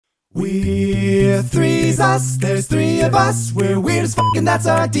We're Threezus, there's three of us. We're weird as fuck and that's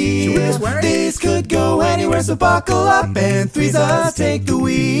our deal. This could go anywhere, so buckle up and Threezus take the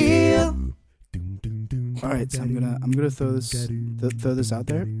wheel. All right, so I'm gonna throw this out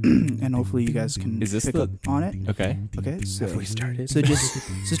there, and hopefully you guys can pick up on it. Okay. So have we started? So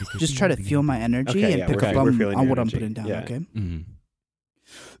just try to feel my energy and pick up on what I'm putting down. Yeah. Okay. Mm-hmm.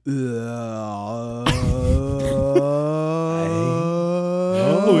 It's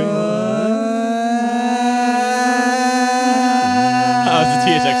the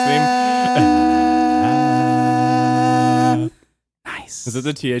THX theme. Nice. Is it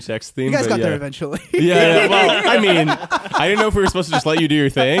the THX theme? You guys got there eventually. Yeah. Well, I mean, I didn't know if we were supposed to just let you do your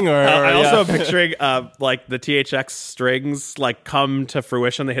thing, or I also am picturing like the THX strings like come to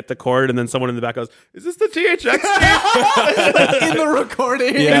fruition. They hit the chord, and then someone in the back goes, "Is this the THX theme?" In the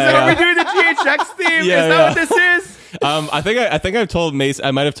recording. Are we doing the THX theme? Yeah, is that what this is? I think I've told Mace.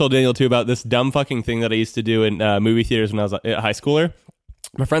 I might have told Daniel too about this dumb fucking thing that I used to do in movie theaters when I was a high schooler.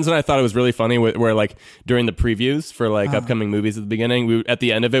 My friends and I thought it was really funny where like during the previews for like upcoming movies at the beginning, at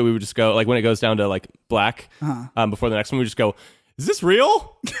the end of it, we would just go like when it goes down to like black before the next one, we just go, "Is this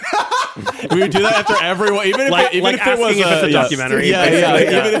real?" We would do that after everyone, even if it was a documentary. Yeah.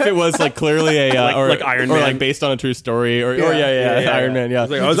 Even if it was like clearly a like Iron Man, or like based on a true story, or Iron Man. Yeah,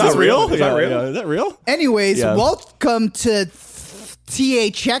 like, is that real? Is that real? Is that real? Anyways, welcome to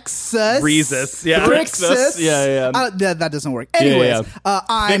THX. Threezus. Yeah. Threezus. Yeah. That doesn't work. Anyways,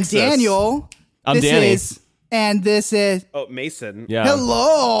 I'm Daniel. I'm Danny. This is Mason. Yeah.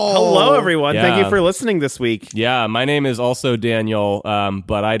 Hello, everyone. Yeah. Thank you for listening this week. Yeah, my name is also Daniel,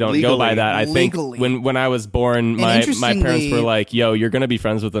 but I don't go by that. I think when I was born, my parents were like, "Yo, you're gonna be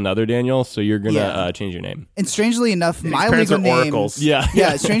friends with another Daniel, so you're gonna change your name." And strangely enough, my parents legal are name, oracles.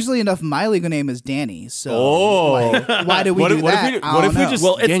 Yeah. Strangely enough, my legal name is Danny. So, why did we do that? What if we just?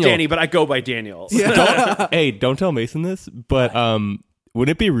 Well, it's Daniel. Danny, but I go by Daniel. Don't tell Mason this, but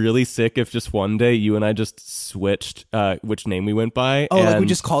wouldn't it be really sick if just one day you and I just switched which name we went by? Oh, like we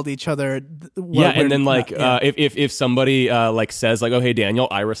just called each other. And then like if somebody like says like, "Oh, hey Daniel,"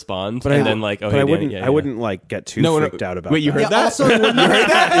 I respond, and then like, "Oh, hey Daniel." I wouldn't like get too freaked out about. Wait, you heard that? Also, you heard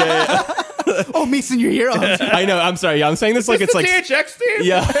that? Oh, Mason, you're here. I know. I'm sorry. Yeah, I'm saying this like it's like THX theme.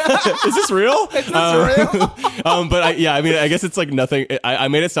 Yeah, is this real? Is this real? But I mean, I guess it's like nothing. I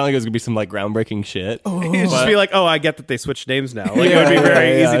made it sound like it was gonna be some like groundbreaking shit. It'd just be like, oh, I get that they switched names now. Like, it would be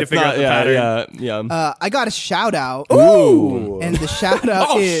very easy to figure out the pattern. Yeah. I got a shout out. Ooh. And the shout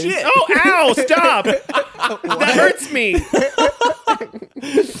out is. Shit. Oh, ow! Stop. That hurts me.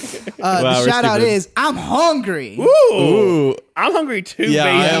 The shout out is I'm hungry. Ooh. I'm hungry too, Yeah,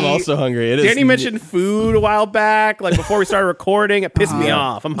 baby. I am also hungry. Danny mentioned food a while back, like before we started recording. It pissed me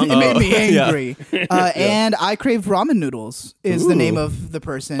off. I'm hungry. It made me angry. And I crave ramen noodles is the name of the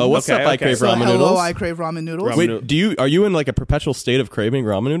person. Oh, what's up? I crave So ramen noodles. hello, I crave ramen noodles. Wait, are you in like a perpetual state of craving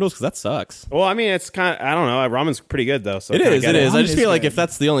ramen noodles? Because that sucks. Well, I mean, it's kind of, I don't know. Ramen's pretty good though. So It is. I just Ramen feel like is if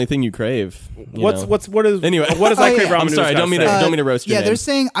that's the only thing you crave, what is anyway? What does I crave ramen I'm noodles? sorry. I don't mean to roast your Yeah, name. they're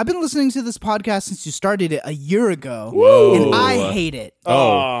saying I've been listening to this podcast since you started it a year ago, and I hate it.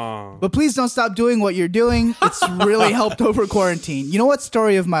 Oh. But please don't stop doing what you're doing. It's really helped over quarantine. You know what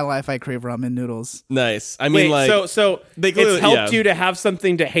story of my life I crave ramen noodles? Nice. I mean, Wait, like, so it's helped you to have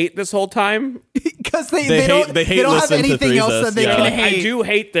something to hate this whole time? Because they don't have anything else that they can hate. I do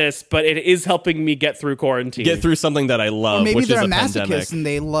hate this, but it is helping me get through quarantine. Get through something that I love, Or maybe which they're is a a masochist pandemic. and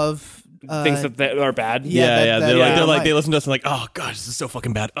they love things that are bad. They're like they listen to us and like, oh gosh, this is so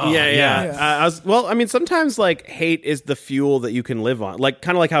fucking bad. Oh, yeah. I mean, sometimes like hate is the fuel that you can live on. Like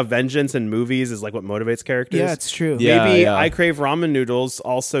kind of like how vengeance in movies is like what motivates characters. Yeah, it's true. Maybe I crave ramen noodles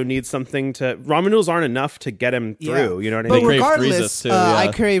also need something to. Ramen noodles aren't enough to get him through. You know what I mean? But regardless, Threezus too,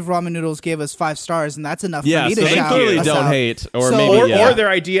 I crave ramen noodles gave us 5 stars, and that's enough for me to so they shout clearly us don't out. hate, or So- maybe or their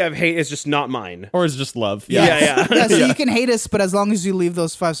idea of hate is just not mine. or it's just love. Yeah. So you can hate us, but as long as you leave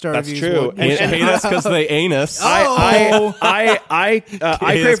those 5-star That's reviews, true. we'll And hate us because they ain't us. I crave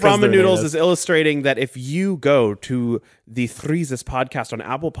 'cause ramen they're noodles native. is illustrating that if you go to the Threezus podcast on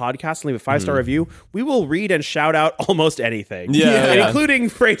Apple Podcasts and leave a 5-star review, we will read and shout out almost anything. Yeah. Including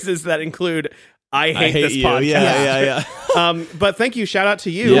phrases that include I hate this you. podcast. Yeah. But thank you. Shout out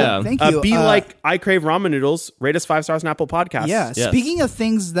to you. Yeah. Thank you. Be like I crave ramen noodles. Rate us 5 stars on Apple Podcasts. Yeah. Yes. Speaking of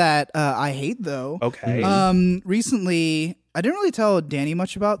things that I hate, though. Okay. Recently, I didn't really tell Danny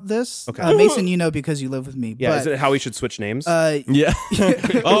much about this. Okay. Mason, you know because you live with me. Yeah. But, Is it how we should switch names? Yeah.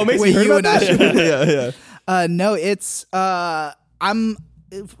 Oh, Mason, Wait, heard you about and that? Yeah. no, it's I'm.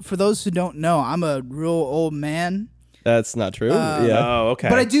 For those who don't know, I'm a real old man. That's not true. Oh, okay.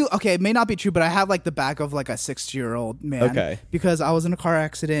 But I do. Okay, it may not be true, but I have like the back of like a 60-year-old man. Okay. Because I was in a car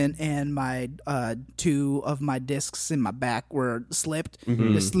accident and my 2 of my discs in my back were slipped.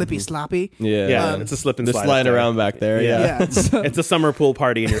 The slippy sloppy. Yeah. It's a slip and They're slide. sliding around back there. Yeah. Yeah. So, It's a summer pool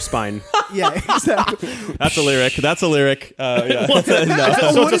party in your spine. yeah. Exactly. That's a lyric. That's a lyric. Yeah. So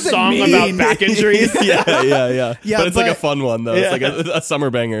What it's a does it song mean? about back injuries. Yeah. Yeah, But it's like a but- fun one though. It's like a summer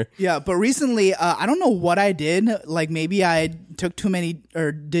banger. Yeah, but recently, I don't know what I did. Like maybe I took too many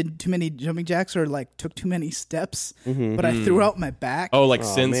or did too many jumping jacks or like took too many steps, but I threw out my back. Oh, like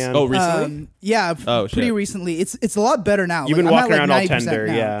since man. recently? Yeah, Oh, pretty shit. recently. It's a lot better now. You've Like, been I'm walking at, around like, all 90% tender,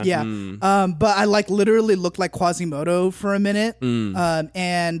 now. yeah. But I like literally looked like Quasimodo for a minute,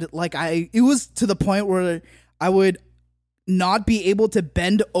 and like it was to the point where I would not be able to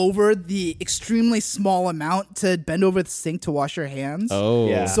bend over the extremely small amount to bend over the sink to wash your hands. Oh.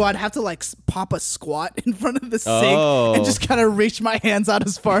 Yeah. So I'd have to like pop a squat in front of the sink Oh. and just kind of reach my hands out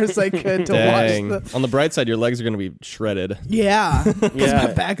as far as I could to Dang. wash the. On the bright side, your legs are going to be shredded. Yeah, because Yeah.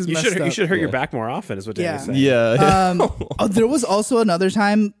 my back is You messed should up. you should hurt your back more often. Is what Danny's saying. Yeah. There was also another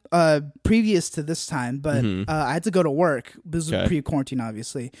time previous to this time, but I had to go to work. This was Okay. pre-quarantine,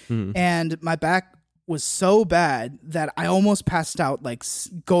 obviously, and my back was so bad that I almost passed out. Like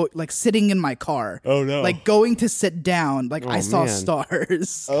sitting in my car. Oh, no. Like going to sit down. Like I saw man.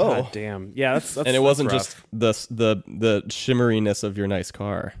 stars. God damn. Yeah, that's And it wasn't that's just the shimmeriness of your nice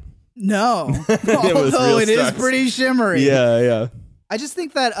car. No, was although real it is stars. pretty shimmery. Yeah. I just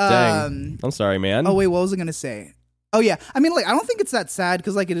think that. Dang. I'm sorry, man. Oh wait, what was I gonna say? Oh yeah, I mean, like I don't think it's that sad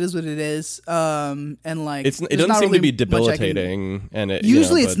because like it is what it is. And like it there's doesn't not seem to really be much I can- debilitating. And it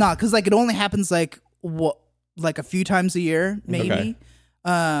Usually but- it's not because like it only happens like like a few times a year maybe. Okay.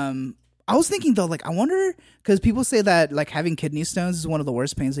 I was thinking though, like I wonder because people say that like having kidney stones is one of the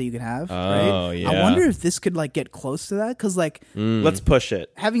worst pains that you can have. Oh, right? yeah. I wonder if this could like get close to that because like Let's push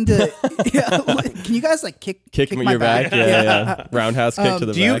it. having to. Yeah, like, can you guys like kick my your back. back? Yeah. Roundhouse kick to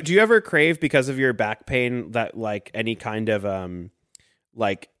the Do back. you ever crave because of your back pain that like any kind of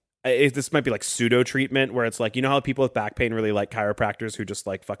like this might be like pseudo treatment where it's like you know how people with back pain really like chiropractors who just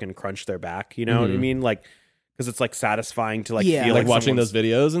like fucking crunch their back, you know what I mean? Like because it's like satisfying to like Yeah. feel like like watching someone's- those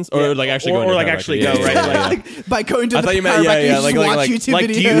videos or like actually or going to like chiropractor. actually Yeah, go, yeah, right? yeah, Like- yeah. Like, by going to I the thought you meant- yeah, chiropractor, yeah, you like- just watch like- YouTube Like,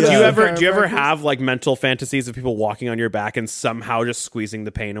 videos. do you of ever chiropractors. have like mental fantasies of people walking on your back and somehow just squeezing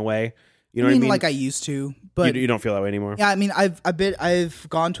the pain away? You know I what I mean, mean? like I used to, but you don't feel that way anymore. yeah, I mean, I've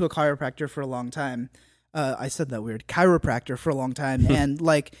gone to a chiropractor for a long time. I said that weird chiropractor for a long time, and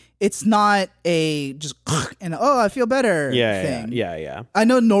like it's not a just and I feel better thing. Yeah. I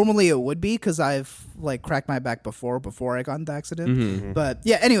know normally it would be because I've like cracked my back before I got into the accident. Mm-hmm. But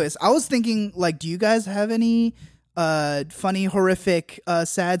yeah, anyways, I was thinking like, do you guys have any funny, horrific,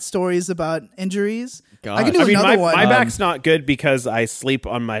 sad stories about injuries? I can do I mean, another one. my back's not good because I sleep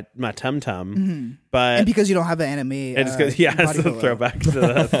on my tum-tum, but and because you don't have an anime. it's because it's a throwback to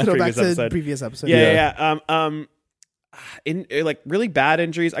the Throwback previous to episode. previous episode. Yeah. In like really bad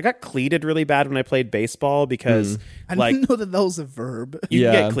injuries, I got cleated really bad when I played baseball because I like didn't know that was a verb. you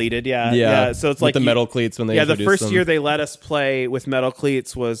Yeah. can get cleated. Yeah. So it's With like the you- metal cleats when they the introduced first them. year they let us play with metal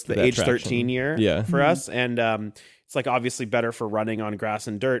cleats was the That age traction. 13 year Yeah. for us, and it's like obviously better for running on grass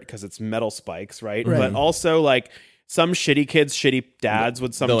and dirt because it's metal spikes, right? Right. But also like some shitty kids, shitty dads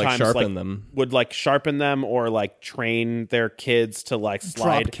would They'll, like, sometimes sharpen them. would like sharpen them or like train their kids to like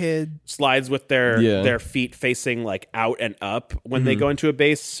slide Drop kid. slides with their Yeah. their feet facing like out and up when they go into a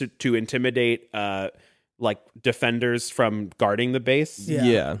base to intimidate like defenders from guarding the base.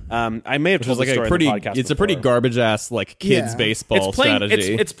 Yeah. I may have Which told is like the story a pretty. in the podcast It's a pretty before. garbage ass like kids Yeah. baseball It's playing.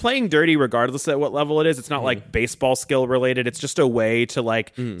 strategy. It's playing dirty regardless of what level it is. It's not like baseball skill related. It's just a way to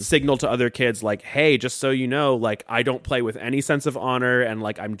like signal to other kids, like, "Hey, just so you know, like I don't play with any sense of honor, and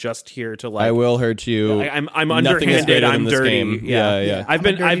like I'm just here to like I will hurt you. I'm Nothing is underhanded. greater than I'm this dirty. game. Yeah. I've I'm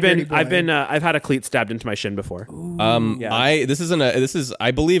been. a I've dirty, been. dirty I've boy. been. I've had a cleat stabbed into my shin before. Yeah.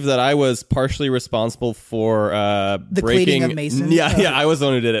 I believe that I was partially responsible for The breaking cleating of Mason? Yeah, I was the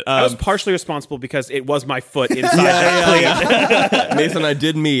one who did it. I was partially responsible because it was my foot inside that cleat. Mason and I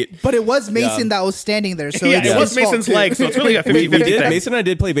did meet. But it was Mason that was standing there, so Yeah, it's it was his fault, Mason's too. leg, so it's really a 50-50 We did. thing. Mason and I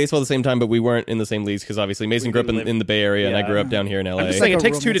did play baseball at the same time, but we weren't in the same leagues because obviously Mason grew up in the Bay Area and I Yeah. grew up down here in LA. I'm just saying it Like a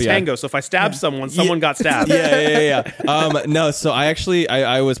takes two to romance. tango. So if I stab someone got stabbed. yeah. No, so I actually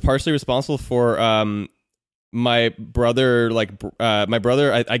I was partially responsible for my brother, my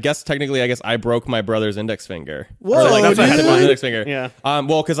brother. I guess technically, I broke my brother's index finger. Whoa, Or, like, that's what I had in his mind. index finger. Yeah.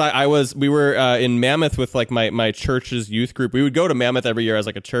 Well, because we were in Mammoth with like my church's youth group. We would go to Mammoth every year as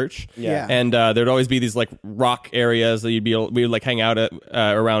like a church. Yeah. And there'd always be these like rock areas that we would like hang out at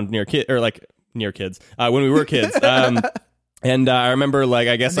around near or like near kids, when we were kids. And I remember, like,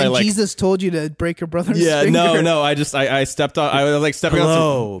 I guess Jesus told you to break your brother's finger. No. I stepped on. I was like stepping on.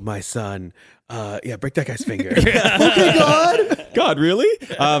 Oh, my son. Break that guy's finger. Okay, God. God, really?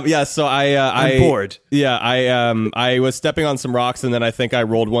 Yeah. So I'm bored. Yeah, I was stepping on some rocks, and then I think I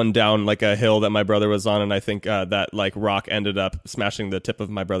rolled one down like a hill that my brother was on, and I think that like rock ended up smashing the tip of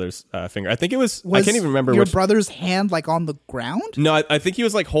my brother's finger. I think it was I can't even remember your brother's hand like on the ground. No, I think he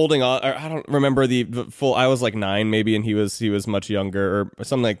was like holding on. Or I don't remember the full. I was like 9 maybe, and he was much younger or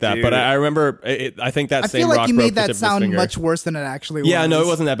something like that. Dude. But I remember. I think that I same feel like rock you broke made the that tip of his sound finger. much worse than it actually was. Yeah, no, it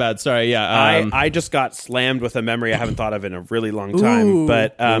wasn't that bad. Sorry. Yeah, I just got slammed with a memory I haven't thought of in a really long time.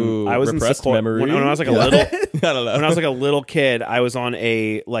 But I was in repressed memory. when I was like a little. I don't know. When I was like a little kid, I was on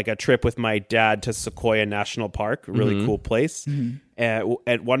a trip with my dad to Sequoia National Park, a really cool place.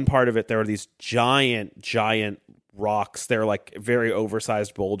 At one part of it, there were these giant rocks. They're like very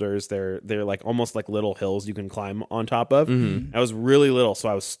oversized boulders. They're like almost like little hills you can climb on top of. I was really little, so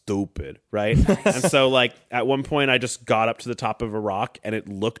I was stupid, right? And so like at one point, I just got up to the top of a rock, and it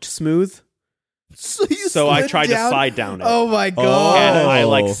looked smooth. So I tried to slide down it. Oh my God. And I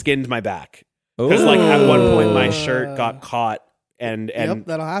like skinned my back. Because like at one point my shirt got caught and Yep,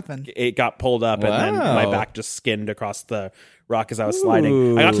 that'll happen. it got pulled up and then my Wow. back just skinned across the rock as I was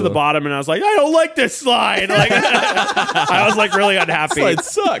sliding. I got to the bottom and I was like, I don't like this slide. Like I was like really unhappy. Slide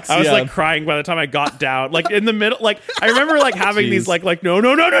sucks. I was yeah. like crying by the time I got down. Like in the middle, like I remember like having these like no.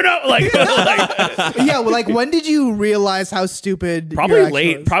 Like, Yeah, well, like when did you realize how stupid? probably your action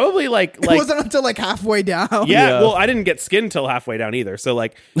late. was? Probably like It wasn't until like halfway down. Yeah, well, I didn't get skinned till halfway down either. So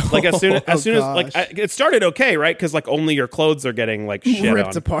like as soon as like it started okay, right? Because like only your clothes are getting like shit ripped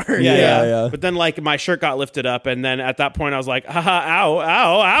on. apart. Yeah. But then like my shirt got lifted up, and then at that point I was like,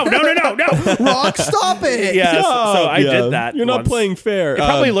 ow, no. Rock, stop it. Yeah, so I did that. You're not once. playing fair. It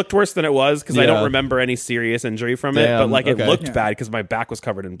probably looked worse than it was because I yeah. don't remember any serious injury from it. But Damn, like it okay. looked bad because my back was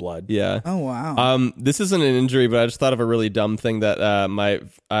covered in blood. Yeah. Oh wow. This isn't an injury, but I just thought of a really dumb thing that my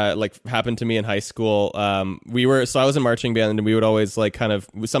like happened to me in high school. I was in marching band, and we would always like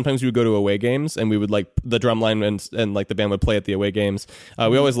sometimes we would go to away games, and we would like the drum line and like the band would play at the away games.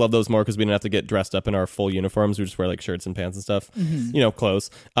 We always loved those more because we didn't have to get dressed up in our full uniforms. We just wear like shirts and pants and stuff, clothes.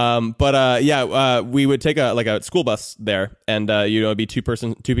 We would take a school bus there, and it'd be two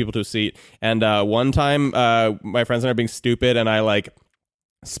people to a seat. And one time, my friends and I were being stupid, and I like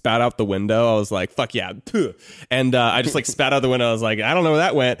spat out the window. I was like, fuck yeah. And I just like spat out the window. I was like, I don't know where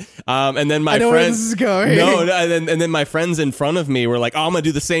that went. And then my I know friends, where this is going. No, and then my friends in front of me were like, oh, I'm gonna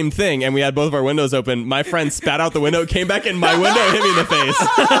do the same thing. And we had both of our windows open. My friend spat out the window, came back in my window, and hit me in the face.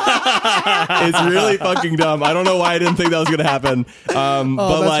 It's really fucking dumb. I don't know why I didn't think that was gonna happen. But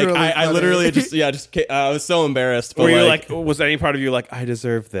like, really I funny. literally I was so embarrassed. But Were you like, was any part of you like, I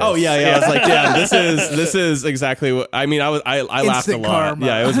deserve this? oh yeah. I was like, damn, this is exactly what I mean. I laughed a Instant lot. karma.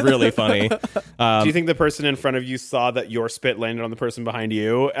 Yeah, it was really funny. Do you think the person in front of you saw that your spit landed on the person behind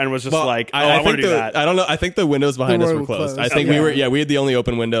you and was just like, I want to do that? I don't know. I think the windows behind us They were were closed. closed. I think Okay. we had the only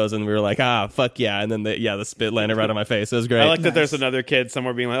open windows, and we were like, fuck yeah. And then the spit landed right on my face. It was great. I like that there's another kid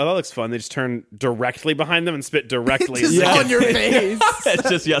somewhere being like, oh, that looks fun. They just turn directly behind them and spit directly. Just on your face. It's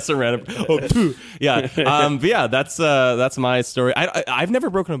just yes and random. Oh, phew. Yeah. But yeah, that's my story. I've never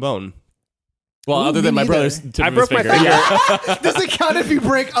broken a bone. Well, Ooh, other me than my neither. brother's tip I of his broke my finger. finger. Yeah. Does it count if you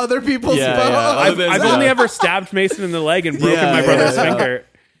break other people's Yeah, bones? yeah. Other than- I've only ever stabbed Mason in the leg and broken my brother's finger.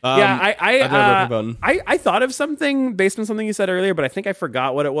 I've never broken a bone. I thought of something based on something you said earlier, but I think I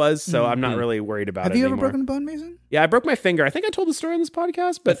forgot what it was, so I'm not really worried about Have it you ever anymore. broken a bone, Mason? Yeah, I broke my finger. I think I told the story on this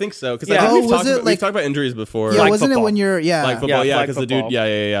podcast, I but think so because Yeah. I Oh, think was we've it like- talked about injuries before. Yeah, Like wasn't football. it when you're Like football, Yeah, yeah, flag because the dude, football.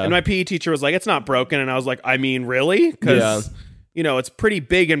 yeah. and my PE teacher was like, "It's not broken," and I was like, "I mean, really?" Because it's pretty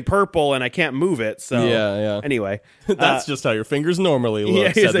big and purple, and I can't move it. So Yeah. Anyway, That's just how your fingers normally look.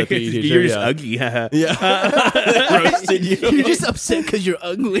 yeah, said he's the like, PE teacher. "You're just yeah. ugly." Yeah. Roasted you. You're just upset because you're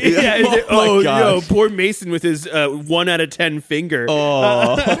ugly. Yeah, Oh my oh, gosh. poor Mason with his 1 out of 10 finger.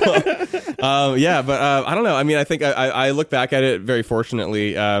 Oh, yeah, but I don't know. I mean, I think I look back at it very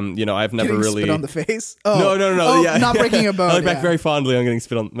fortunately. I've never Getting really spit on the face. Oh, No. Oh, Yeah, not breaking a bone. I look back yeah. very fondly on getting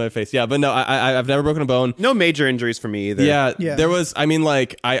spit on my face. Yeah, but no, I've never broken a bone. No major injuries for me either. Yeah, Yeah. there was. I mean,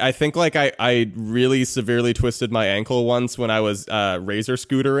 like I think like I really severely twisted my ankle once when I was razor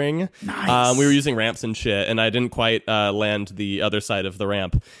scootering. Nice. We were using ramps and shit, and I didn't quite land the other side of the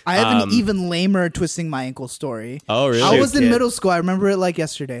ramp. I have an even lamer twisting my ankle story. Oh, really? I was in Kid. middle school. I remember it like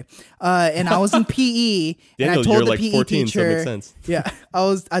yesterday. And I was in PE, and I Daniel, told you're the like PE 14, so it teacher. makes sense. Yeah,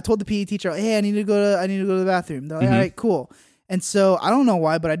 I told the PE teacher, "Hey, I need to go to the bathroom." They're like, "All right, cool." And so I don't know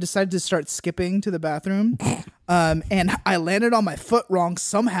why, but I decided to start skipping to the bathroom. and I landed on my foot wrong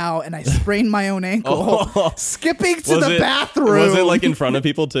somehow, and I sprained my own ankle skipping to the bathroom. Was it like in front of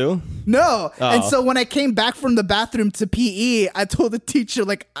people too? No. And so when I came back from the bathroom to PE, I told the teacher,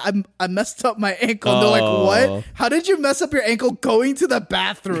 like, I messed up my ankle. And they're like, what? How did you mess up your ankle going to the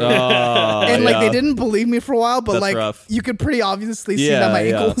bathroom? And like, they didn't believe me for a while, but That's like, rough. you could pretty obviously see that my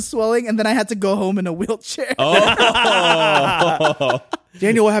ankle was swelling. And then I had to go home in a wheelchair.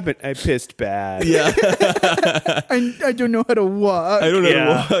 Daniel, what happened? I pissed bad. Yeah. I don't know how to walk. I don't know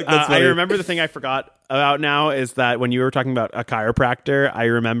how to walk. That's I funny. remember the thing I forgot about now is that when you were talking about a chiropractor, I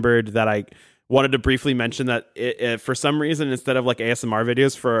remembered that I wanted to briefly mention that for some reason, instead of like ASMR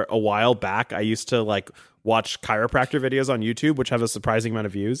videos for a while back, I used to like watch chiropractor videos on YouTube, which have a surprising amount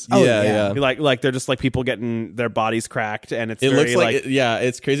of views. Yeah. Like they're just like people getting their bodies cracked, and it's It very, looks like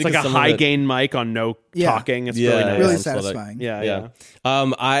it's crazy. it's like a some of high gain mic on no talking. It's really nice. Really I saw that. satisfying. Yeah.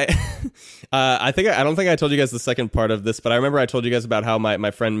 I don't think I told you guys the second part of this, but I remember I told you guys about how my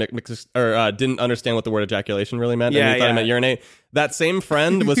friend didn't understand what the word ejaculation really meant, and he thought it meant urinate. That same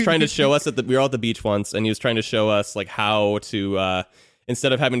friend was trying to show us we were all at the beach once, and he was trying to show us like how to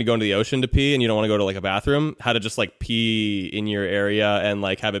instead of having to go into the ocean to pee, and you don't want to go to like a bathroom, how to just like pee in your area and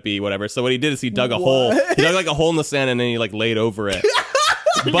like have it be whatever. So what he did is he dug a hole. He dug like a hole in the sand, and then he like laid over it.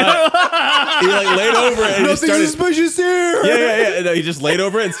 But he like laid over it and he started suspicious here. Yeah. No, he just laid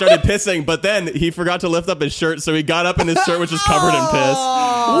over it and started pissing, but then he forgot to lift up his shirt, so he got up and his shirt was just covered in piss.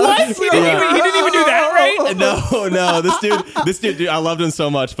 What? He didn't even do that, right? No. This dude, I loved him so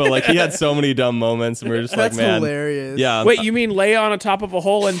much, but like he had so many dumb moments, and we were just That's like, man, hilarious. Yeah. Wait, you mean lay on top of a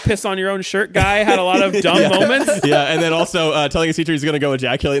hole and piss on your own shirt guy had a lot of dumb moments? Yeah, and then also telling his teacher he's going to go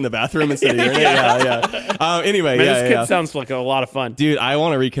ejaculate in the bathroom instead of urinate. Yeah. Anyway, Man, this kid sounds like a lot of fun. Dude, I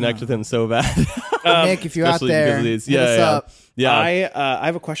want to reconnect with him so bad. Nick, if you're out Especially there, because of these. hit us up. Yeah. I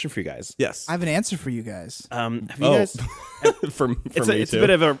have a question for you guys. Yes. I have an answer for you guys. Have you guys? for me It's too. a bit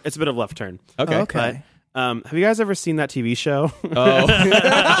of a left turn. Okay. Okay. Have you guys ever seen that TV show? Oh.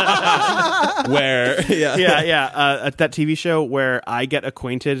 Where? Yeah. That TV show where I get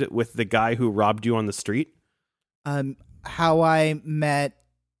acquainted with the guy who robbed you on the street. How I Met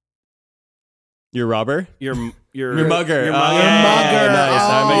Your robber? Your Your mugger. Your mugger. Your mugger. Nice.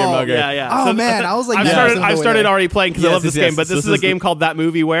 I met your mugger. Yeah. Oh So man, I was like, I started already playing because I Yes, love this yes, game, but so this is a game called That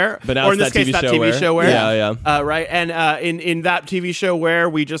Movie Where, But now or in it's this case, that That TV TV Show Where. Yeah. Right, and in that TV show where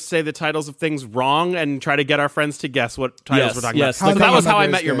we just say the titles of things wrong and try to get our friends to guess what titles we're talking yes. about. How That I was Met How I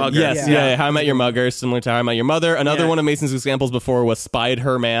Your Met Mugger Your is Mugger. good. Yes, Yeah. yeah. How I Met Your Mugger, similar to How I Met Your Mother. Another Yeah. one of Mason's examples before was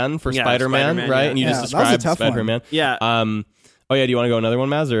Spider-Man for Yeah, Spider-Man, Spider-Man, right? yeah. And you Yeah, just that was a described tough one. Spider-Man. Yeah. Oh yeah, do you want to go another one,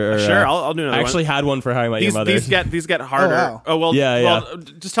 Maz? Or Sure, I'll do another I one. actually had one for How I Met Your Mother. These get harder. wow. Oh well. Yeah. Well,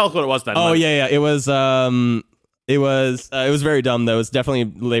 just tell us what it was then. Oh Mike. yeah. It was very dumb though. It was definitely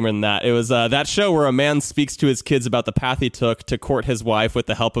lamer than that. It was that show where a man speaks to his kids about the path he took to court his wife with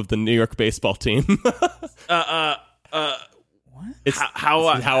the help of the New York baseball team. It's How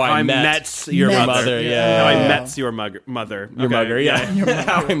I met your Met. mother. Yeah. How I met your mother. Your mugger, yeah.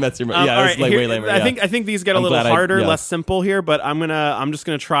 How I Met Your Mother. Yeah, all it was right, like here- way lamer. I yeah. think these get a I'm little glad harder, yeah. less simple here, but I'm just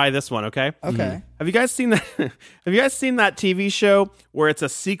gonna try this one. Okay. Okay. Have you guys seen that? Have you guys seen that TV show where it's a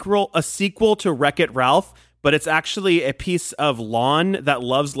sequel to Wreck-It Ralph, but it's actually a piece of lawn that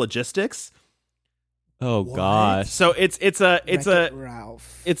loves logistics? Oh gosh. So it's Wreck-It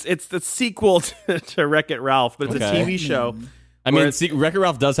Ralph. it's the sequel to Wreck-It Ralph, but it's Okay. a TV show. I mean, Wreck-It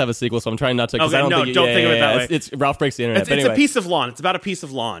Ralph does have a sequel, so I'm trying not to. Because Okay, I don't no, think. don't think of it that way. It's Ralph Breaks the Internet. It's but anyway. a piece of lawn. It's about a piece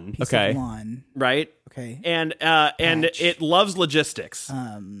of lawn, Piece okay. of lawn. right? Okay. And Patch. it loves logistics.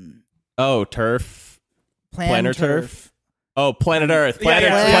 Oh, turf. Planet Turf. Oh, Planet Earth. Yeah,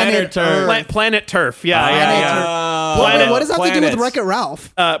 Planet Turf. Earth. Planet Turf. Yeah, Planet yeah. Turf. Planet- What does that have to do with Planets. Wreck-It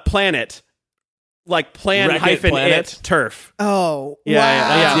Ralph? Planet. Like plan Wreck-It hyphen Planet? it turf. Oh, Yeah,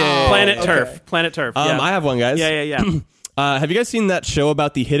 wow. yeah. Planet Okay. turf. Planet turf. Yeah. I have one, guys. yeah. Have you guys seen that show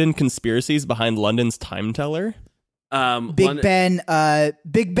about the hidden conspiracies behind London's time teller? Big Ben theory. Yeah, the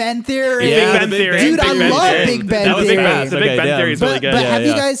Big Ben theory. Dude, I Big Ben love theory. Big Ben That was theory. Big Ben. The Big Okay, Ben damn. theory is really But good. have you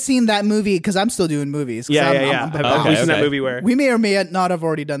yeah. guys seen that movie? Because I'm still doing movies. 'Cause Yeah. I'm Have about- you seen that okay. movie where? We may or may not have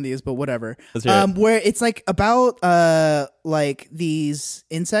already done these, but whatever. Let's hear it. Where it's like about like these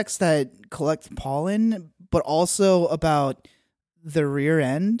insects that collect pollen, but also about the rear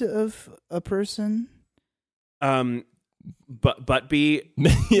end of a person. But be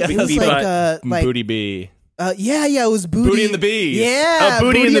Yeah, It was Bee like Booty Bee. yeah, it was Booty. Booty and the Bees. Yeah,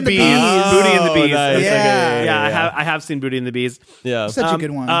 Booty and the Bees. Oh, Booty and the Bees. nice. Yeah. Okay, Yeah, I have seen Booty and the Bees. Yeah. Such a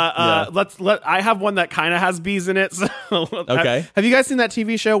good one. Yeah. I have one that kind of has bees in it. So Okay. Have you guys seen that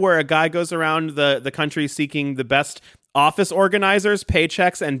TV show where a guy goes around the country seeking the best office organizers,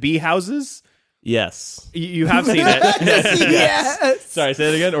 paychecks, and bee houses? Yes. You have seen it. Yes. Sorry,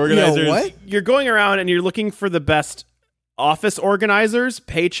 say it again. Organizers. Yo, what? You're going around and you're looking for the best office organizers,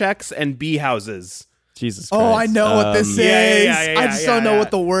 paychecks, and bee houses. Jesus Christ. Oh, I know what this is. yeah, I just don't know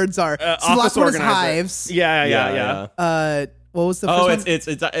what the words are. So office last one is organizer. hives. Yeah. What was the first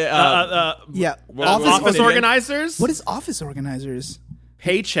one? Yeah. Office Office organizers, What is office organizers?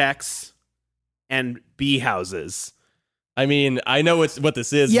 paychecks, and bee houses. I mean, I know what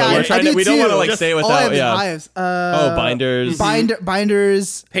this is, Yeah, but we're I trying do to, we don't want to too. like Just say it all I without. have is hives. Binders.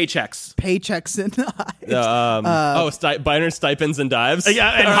 Binders, Paychecks. paychecks, and hives. Binders, stipends, and dives. Yeah,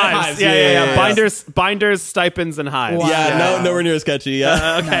 and Or hives. Yeah. Binders, stipends, and hives. Wow. Yeah, nowhere near as catchy.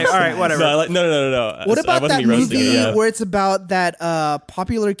 Yeah. Okay, Nice, all right, nice. whatever. No. What I about wasn't that roasting movie it, yeah. where it's about that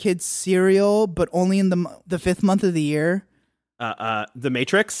popular kids cereal, but only in the fifth month of the year? The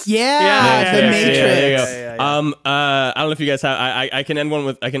Matrix. Yeah, The Matrix. Yeah. I don't know if you guys have. I can end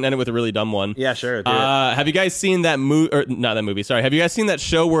it with a really dumb one. Yeah, sure. Have you guys seen that movie? Or not that movie. Sorry. Have you guys seen that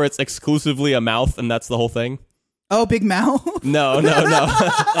show where it's exclusively a mouth and that's the whole thing? Oh, Big Mouth. No.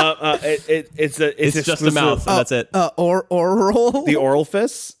 It's just a mouth and that's it. Oral. The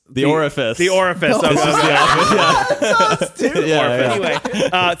orifice. The orifice. The orifice. This is the Stupid. yeah. Anyway,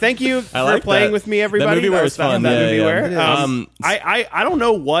 thank you for like playing that. with me, everybody. That movie where it's fun. That Yeah, movie yeah. where. It is. I don't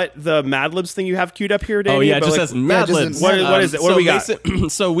know what the MadLibs thing you have queued up here, Danny. Oh yeah, it but just like, says MadLibs. What is it? What do we got? Mason,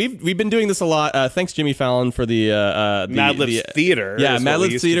 so we've been doing this a lot. Thanks Jimmy Fallon for the MadLibs Theater. Yeah, is what we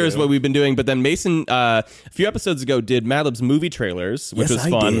MadLibs used to Theater is do. what we've been doing. But then Mason, a few episodes ago, did MadLibs movie trailers, which was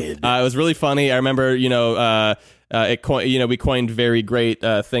fun. It was really funny. I remember, we coined very great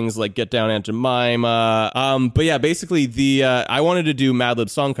things like "Get Down, Aunt Jemima." But yeah, basically I wanted to do MadLibs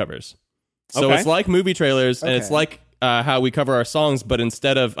song covers. So Okay. it's like movie trailers, and it's Okay. like how we cover our songs, but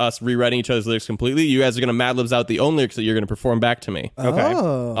instead of us rewriting each other's lyrics completely, you guys are going to MadLibs out the own lyrics that you're going to perform back to me. Okay.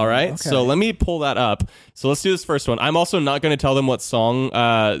 Oh, All right, okay. so let me pull that up. So let's do this first one. I'm also not going to tell them what song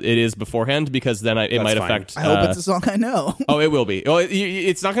it is beforehand because then it might fine. affect. I hope it's a song I know. Oh, it will be. Well,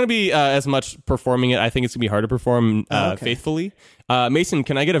 it's not going to be as much performing it. I think it's going to be hard to perform faithfully. Mason,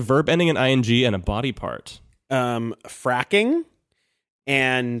 can I get a verb ending in ing and a body part? Fracking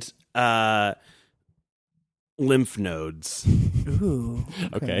and lymph nodes. Ooh.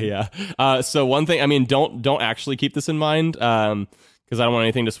 Okay, yeah. So one thing, I mean, don't actually keep this in mind. Because I don't want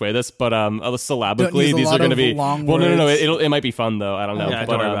anything to sway this, but Don't syllabically, use a these lot are going to of be long well. No. words. It might be fun though. I don't know. Yeah,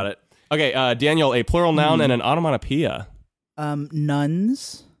 but, don't worry about it. Okay, Daniel, a plural noun and an onomatopoeia.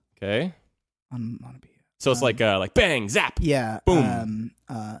 Nuns. Okay, Onomatopoeia. so it's like bang, zap. Yeah. Boom.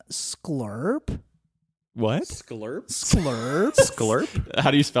 Sklurp. What? Sklurp. Sklurp. Sklurp.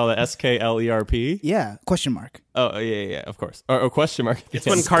 How do you spell that? SKLERP. Yeah. Question mark. Oh yeah, of course. Or question mark. It's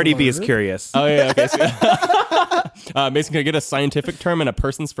when Cardi B is curious. Oh yeah. Okay. So, Mason, can I get a scientific term and a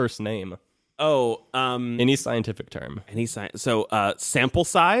person's first name? Oh, Any scientific term. any science. So, sample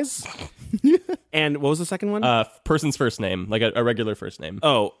size. And what was the second one? Person's first name, like a regular first name.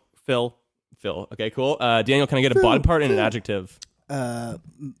 Oh, Phil. Phil. Okay, cool. Daniel, can I get a body part and an adjective?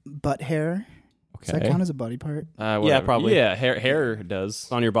 Butt hair. Does that Okay. count as a body part? Whatever. probably. Yeah, hair does.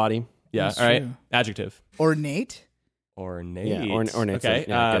 It's on your body. Yeah. That's All right. true. Adjective. Ornate. Ornate. Yeah, ornate. Okay.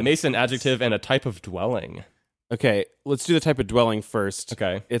 Yeah, good. Mason, adjective and a type of dwelling. Okay, let's do the type of dwelling first.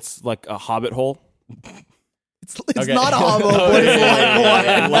 Okay. It's like a hobbit hole. It's Okay. not a hobo, Oh, but it's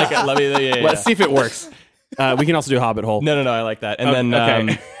yeah. like one. Let me. Yeah. Let's see if it works. We can also do a hobbit hole. No. I like that. And Oh, then,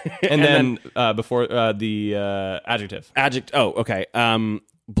 okay. and then before the adjective, Oh, okay.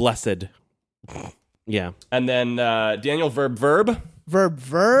 Blessed. Yeah. and then Daniel, verb. Verb.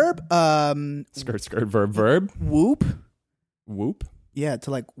 Skirt. Verb. Whoop. Whoop. Yeah,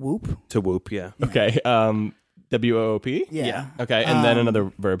 to like whoop. To whoop, yeah. Okay. WOOP. Yeah. Okay, and then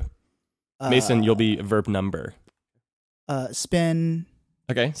another verb. Mason, you'll be verb number. Spin.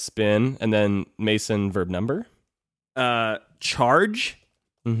 Okay, spin, and then Mason, verb number. Charge.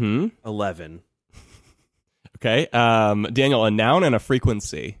 Mm-hmm. 11. Okay, Daniel, a noun and a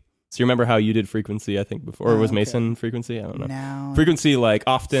frequency. So you remember how you did frequency, I think, before? Or was okay. Mason frequency? I don't know. Noun. Frequency, like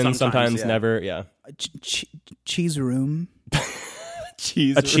often, sometimes yeah. never. Yeah. Cheese room.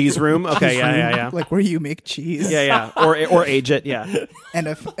 Cheese. A cheese room. Okay, yeah. Like where you make cheese. Yeah. Or age it, yeah. And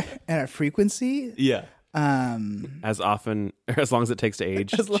a frequency. Yeah. As often, as long as it takes to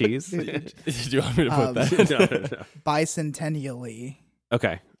age As long- cheese. Do you want me to put that? No. Bicentennially.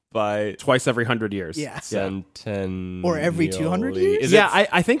 Okay. By Twice every 100 years. Yeah. centennially. Or every 200 years? Is Yeah,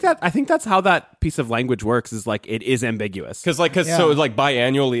 I think that's how that piece of language works. Is like it is ambiguous. Because Yeah. so like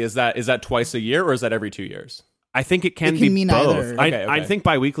biannually, is that twice a year or is that every 2 years? I think it can It be can mean both. either. Okay, I okay. think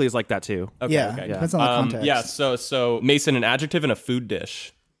biweekly is like that too. Okay, Yeah, okay. depends on the context. Yeah, so Mason, an adjective and a food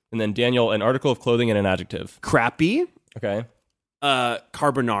dish. And then Daniel, an article of clothing and an adjective. Crappy. Okay.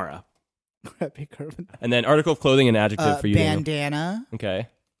 Carbonara. Crappy carbon. And then article of clothing and adjective for you, Daniel. Bandana. Okay.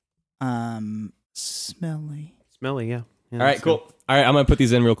 Smelly. Smelly, yeah. All right, cool. All right, I'm going to put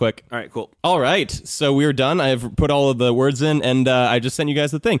these in real quick. All right, cool. All right, so we're done. I've put all of the words in, and I just sent you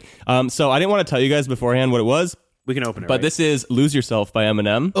guys the thing. So I didn't want to tell you guys beforehand what it was. We can open it, But right? this is Lose Yourself by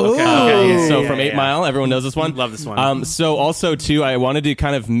Eminem. Okay. So from 8 Mile, everyone knows this one. Love this one. So also, too, I wanted to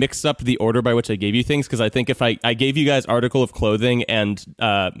kind of mix up the order by which I gave you things, because I think if I gave you guys article of clothing and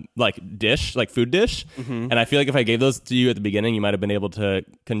like dish, like food dish, and I feel like if I gave those to you at the beginning, you might have been able to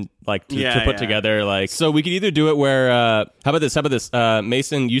put together, like, so we could either do it where, how about this?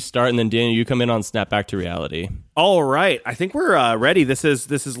 Mason, you start, and then Daniel, you come in on Snap Back to Reality. All right. I think we're ready. This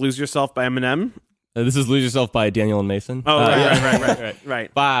is Lose Yourself by Eminem. This is Lose Yourself by Daniel and Mason. Oh,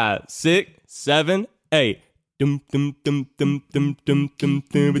 right. 5, 6, 7, 8. Yeah,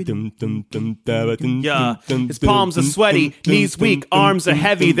 his palms are sweaty, knees weak, arms are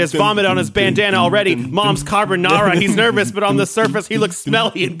heavy. There's vomit on his bandana already. Mom's carbonara. He's nervous, but on the surface he looks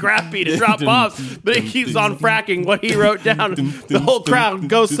smelly and crappy to drop bombs. But he keeps on fracking what he wrote down. The whole crowd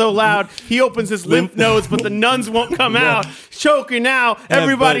goes so loud. He opens his lymph nodes, but the nuns won't come out. Choking now.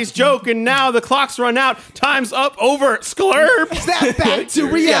 Everybody's joking now. The clock's run out. Time's up. Over. Sklurp. Snap back to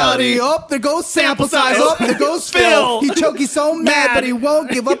reality. Up there goes sample size. Up there goes Phil. He choke, he's so mad, but he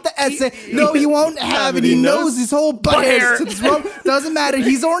won't give up the essay. No, he won't have it. He knows his whole butt hairs to this rope. Doesn't matter.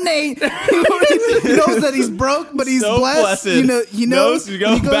 He's ornate. He knows that he's broke, but he's So blessed. blessed. He knows. He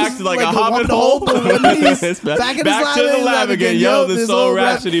goes back to like a hobbit hole. hole. Back in Back to the lab again. Yo, this old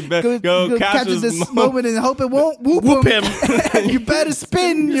rhapsody. Go capture this moment and hope it won't whoop him. You better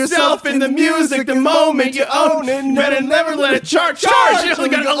spin yourself in the music the moment you own it. Better never let it charge. You only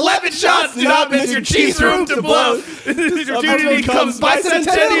got 11 shots. Do not miss your cheese room to blow. Your duty comes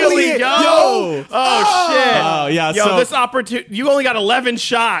bicentennially. Yo. Oh, shit. Oh, yeah. Yo, So, this opportunity. You only got 11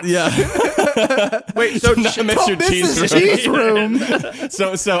 shots. yeah. Wait, so Not miss your cheese room.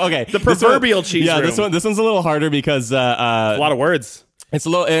 So okay. The proverbial cheese room. Yeah, this one's a little harder because a lot of words. it's a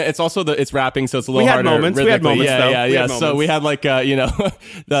little. It's also it's rapping, so it's a little We had harder. moments. We had rhythmically. moments, Yeah, though. yeah, We yeah. had So we moments. had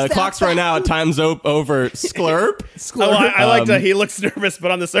the clock's run out. Time's over. Sklurp. Oh, I like that he looks nervous,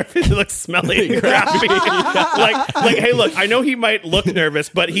 but on the surface he looks smelly and crappy. like, hey, look, I know he might look nervous,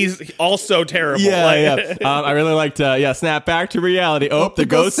 but he's also terrible. Yeah. I really liked. Snap back to reality. Oh, there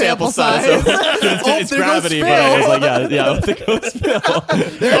goes sample size. It's there gravity, goes but I was Phil. like, yeah. There goes Phil.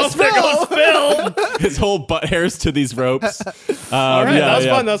 There goes Phil. His whole butt hairs to these ropes. All right,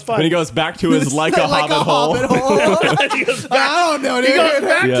 that was fun. When he goes back to his like a hobbit hole. He goes back, I don't know, dude. he goes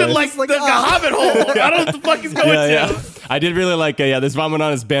back Yeah. to like the hobbit hole. I don't know what the fuck he's going to. I did really like, there's vomit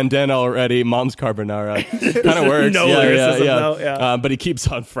on his bandana already. Mom's carbonara. Kind of works. No lyricism, though, yeah. But he keeps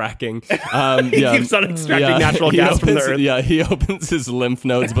on fracking. He keeps on extracting natural He gas from the opens- earth. Yeah, he opens his lymph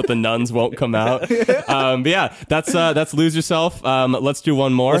nodes, but the nuns won't come out. But yeah, that's Lose Yourself. Let's do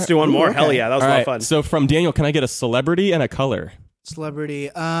one more. Let's do one more. Hell yeah, that was All a lot right. of fun. So from Daniel, can I get a celebrity and a color? Celebrity.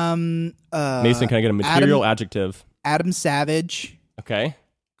 Mason, can I get a material adjective? Adam Savage. Okay.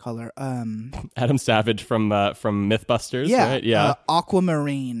 Color. Adam Savage from Mythbusters, Yeah. right? Yeah.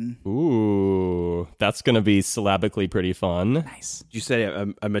 Aquamarine. Ooh, that's gonna be syllabically pretty fun. Nice. Did you say a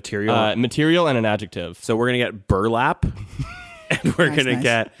material? Material and an adjective. So we're gonna get burlap, and we're gonna nice.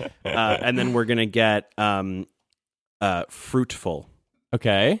 get, and then we're gonna get fruitful.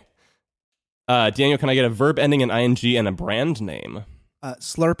 Okay. Daniel, can I get a verb ending in ing and a brand name?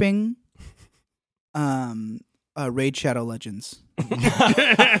 Slurping. Raid Shadow Legends. Does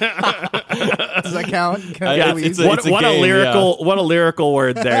that count? Yeah, we- it's a What a game, lyrical, what a lyrical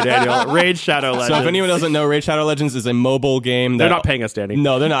word there, Daniel. Raid Shadow Legends. So if anyone doesn't know, Raid Shadow Legends is a mobile game. they're not paying us, Danny.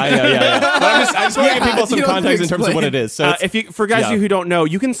 No, they're not. Yeah. But I just want to give people some You don't context in terms of what it is. So it's- If you, for guys yeah. who don't know,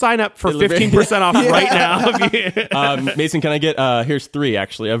 you can sign up for 15% off right now. Mason, can I get? Here's 3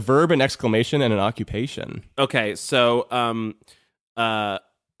 actually: a verb, an exclamation, and an occupation, Okay, so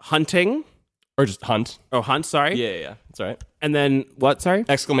hunting. or just hunt. Oh, hunt. Sorry. Yeah. That's all right. And then what? Sorry.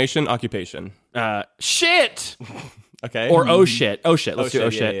 Exclamation, occupation. Shit. Okay. Or oh shit. Oh shit. Let's do oh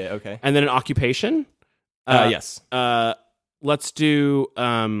shit. Yeah. Okay. And then an occupation. Yes. Let's do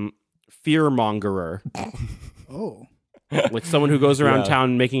fearmongerer. Oh. Like someone who goes around Yeah.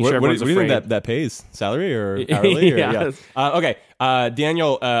 town making What sure do everyone's you think afraid. that pays? Salary or hourly? Or, Yeah. Okay.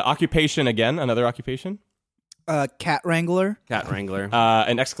 Daniel, occupation again. Another occupation. Cat Wrangler. Cat wrangler.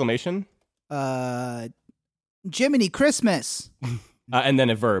 An exclamation. Jiminy Christmas. And then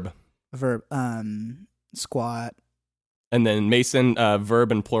a verb. Verb. Squat. And then Mason,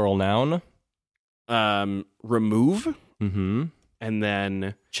 verb and plural noun. Remove. Mm-hmm. And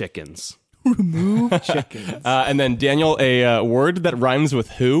then chickens. Remove chickens. And then Daniel, a word that rhymes with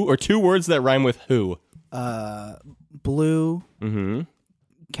who, or 2 words that rhyme with who. Blue.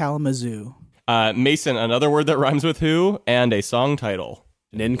 Kalamazoo. Mason, another word that rhymes with who, and a song title.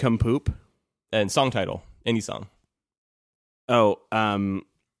 Nincompoop. And song title. Any song. Oh,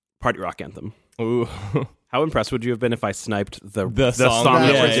 Party Rock Anthem. Ooh. How impressed would you have been if I sniped the song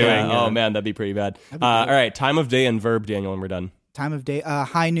that yeah, we're doing? Yeah. Oh, man, that'd be pretty bad. All right, time of day and verb, Daniel, and we're done. Time of day.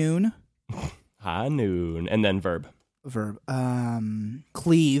 High noon. High noon. And then verb. Verb.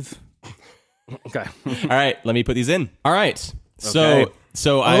 Cleave. Okay. All right, let me put these in. All right. Okay.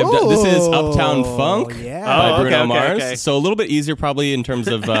 So I've done, this is Uptown Funk by Bruno Mars. Okay. So a little bit easier probably in terms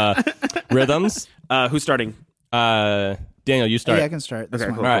of rhythms. Who's starting? Daniel, you start. Yeah, I can start. This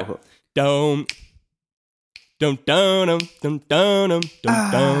one. Cool, All right. cool. Dum dum dum dum dum dum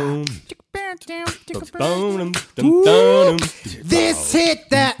dum. This hit,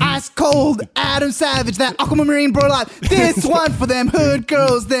 that ice cold Adam Savage, that aquamarine burlap. This one for them hood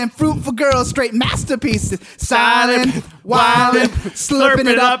girls, them fruitful girls, straight masterpieces. Silent, wildin', slurping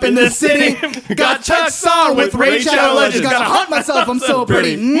it up in the city. Got Chuck's on with Raid Shadow Legends. Gotta hunt myself, I'm so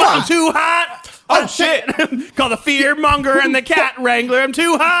pretty. I'm too hot. Oh shit! Call the fear monger and the cat wrangler. I'm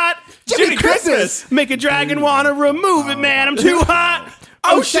too hot. Jimmy Christmas. Make a dragon wanna remove it, man. I'm too hot.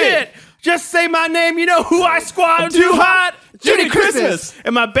 Oh shit! Just say my name, you know who I squat. I'm too hot. Jimmy Christmas.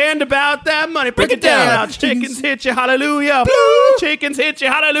 And my band about that money. Break it down. Now chickens hit you, hallelujah. Chickens hit you,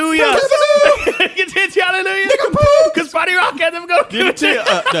 hallelujah. Chickens hit you, hallelujah. Cause Party Rock Anthem gonna give it to you.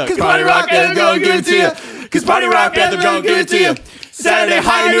 Cause Party Rock Anthem gonna give it to you. Cause Party Rock Anthem gonna give it to you. Saturday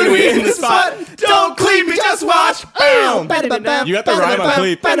high noon, we in the spot. Don't cleave me, just watch. Bam. You got the rhyme on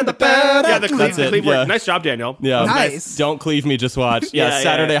cleave. Yeah, the That's it, cleave yeah. work. Nice job, Daniel. Yeah. Nice. Don't cleave me, just watch. Yeah, Yeah,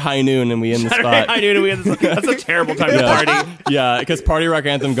 Saturday yeah. high noon and we in the Saturday spot. high noon, and we in the spot. That's a terrible time to party. Yeah, because Party Rock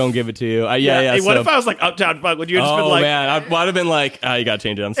Anthem gonna give it to you. Yeah. Hey, what so- if I was like Uptown Funk? Would you have just Oh been like, man, I would have been like, you gotta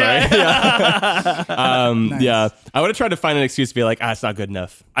change it. I'm sorry. Yeah. Yeah, I would have tried to find an excuse to be like, it's not good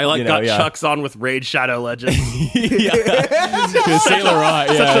enough. I like You know, got Chuck's on with Raid Shadow Legends. Saint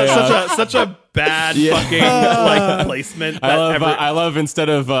Laurent. Yeah, such a bad fucking like placement. I love instead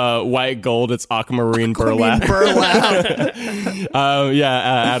of white gold, it's aquamarine burlap.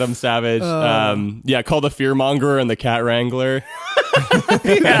 Adam Savage. Call the fearmonger and the cat wrangler.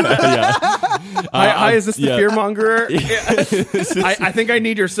 Hi, is this the fearmonger? I think I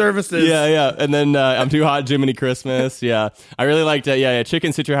need your services. Yeah. And then I'm too hot, Jiminy Christmas. Yeah. I really liked it. Yeah.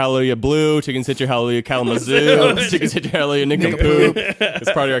 Chicken Sit Your Hallelujah Blue, Chicken Sit Your Hallelujah Kalamazoo, Chicken Sit Your Hallelujah Nincompoop.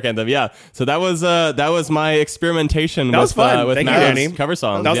 It's Party Rock Anthem. Yeah. So that was my experimentation. That was fun. With Thank you, Matt's Danny. cover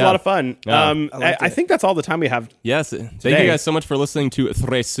songs. That was a lot of fun. Yeah. I think that's all the time we have. Yes. Thank Today. you guys so much for listening to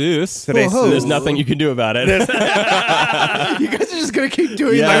Threezus. Whoa. There's nothing you can do about it. You guys are just gonna keep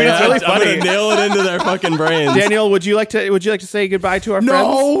doing Yeah, that. I mean, it's really I'm funny. gonna nail it into their fucking brains. Daniel, would you like to say goodbye to our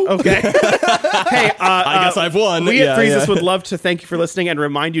No. friends? Okay. Hey, I guess I've won. We at Threezus yeah. would love to thank you for listening and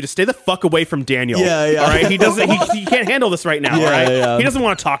remind you to stay the fuck away from Daniel. Yeah. All right, he doesn't. He can't handle this right now. Yeah, all right, yeah. he doesn't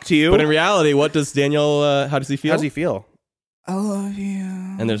want to talk to you. But in reality, what does Daniel? How does he feel? How does he feel? I love you.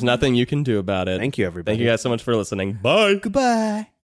 And there's nothing you can do about it. Thank you, everybody. Thank you guys so much for listening. Bye. Goodbye.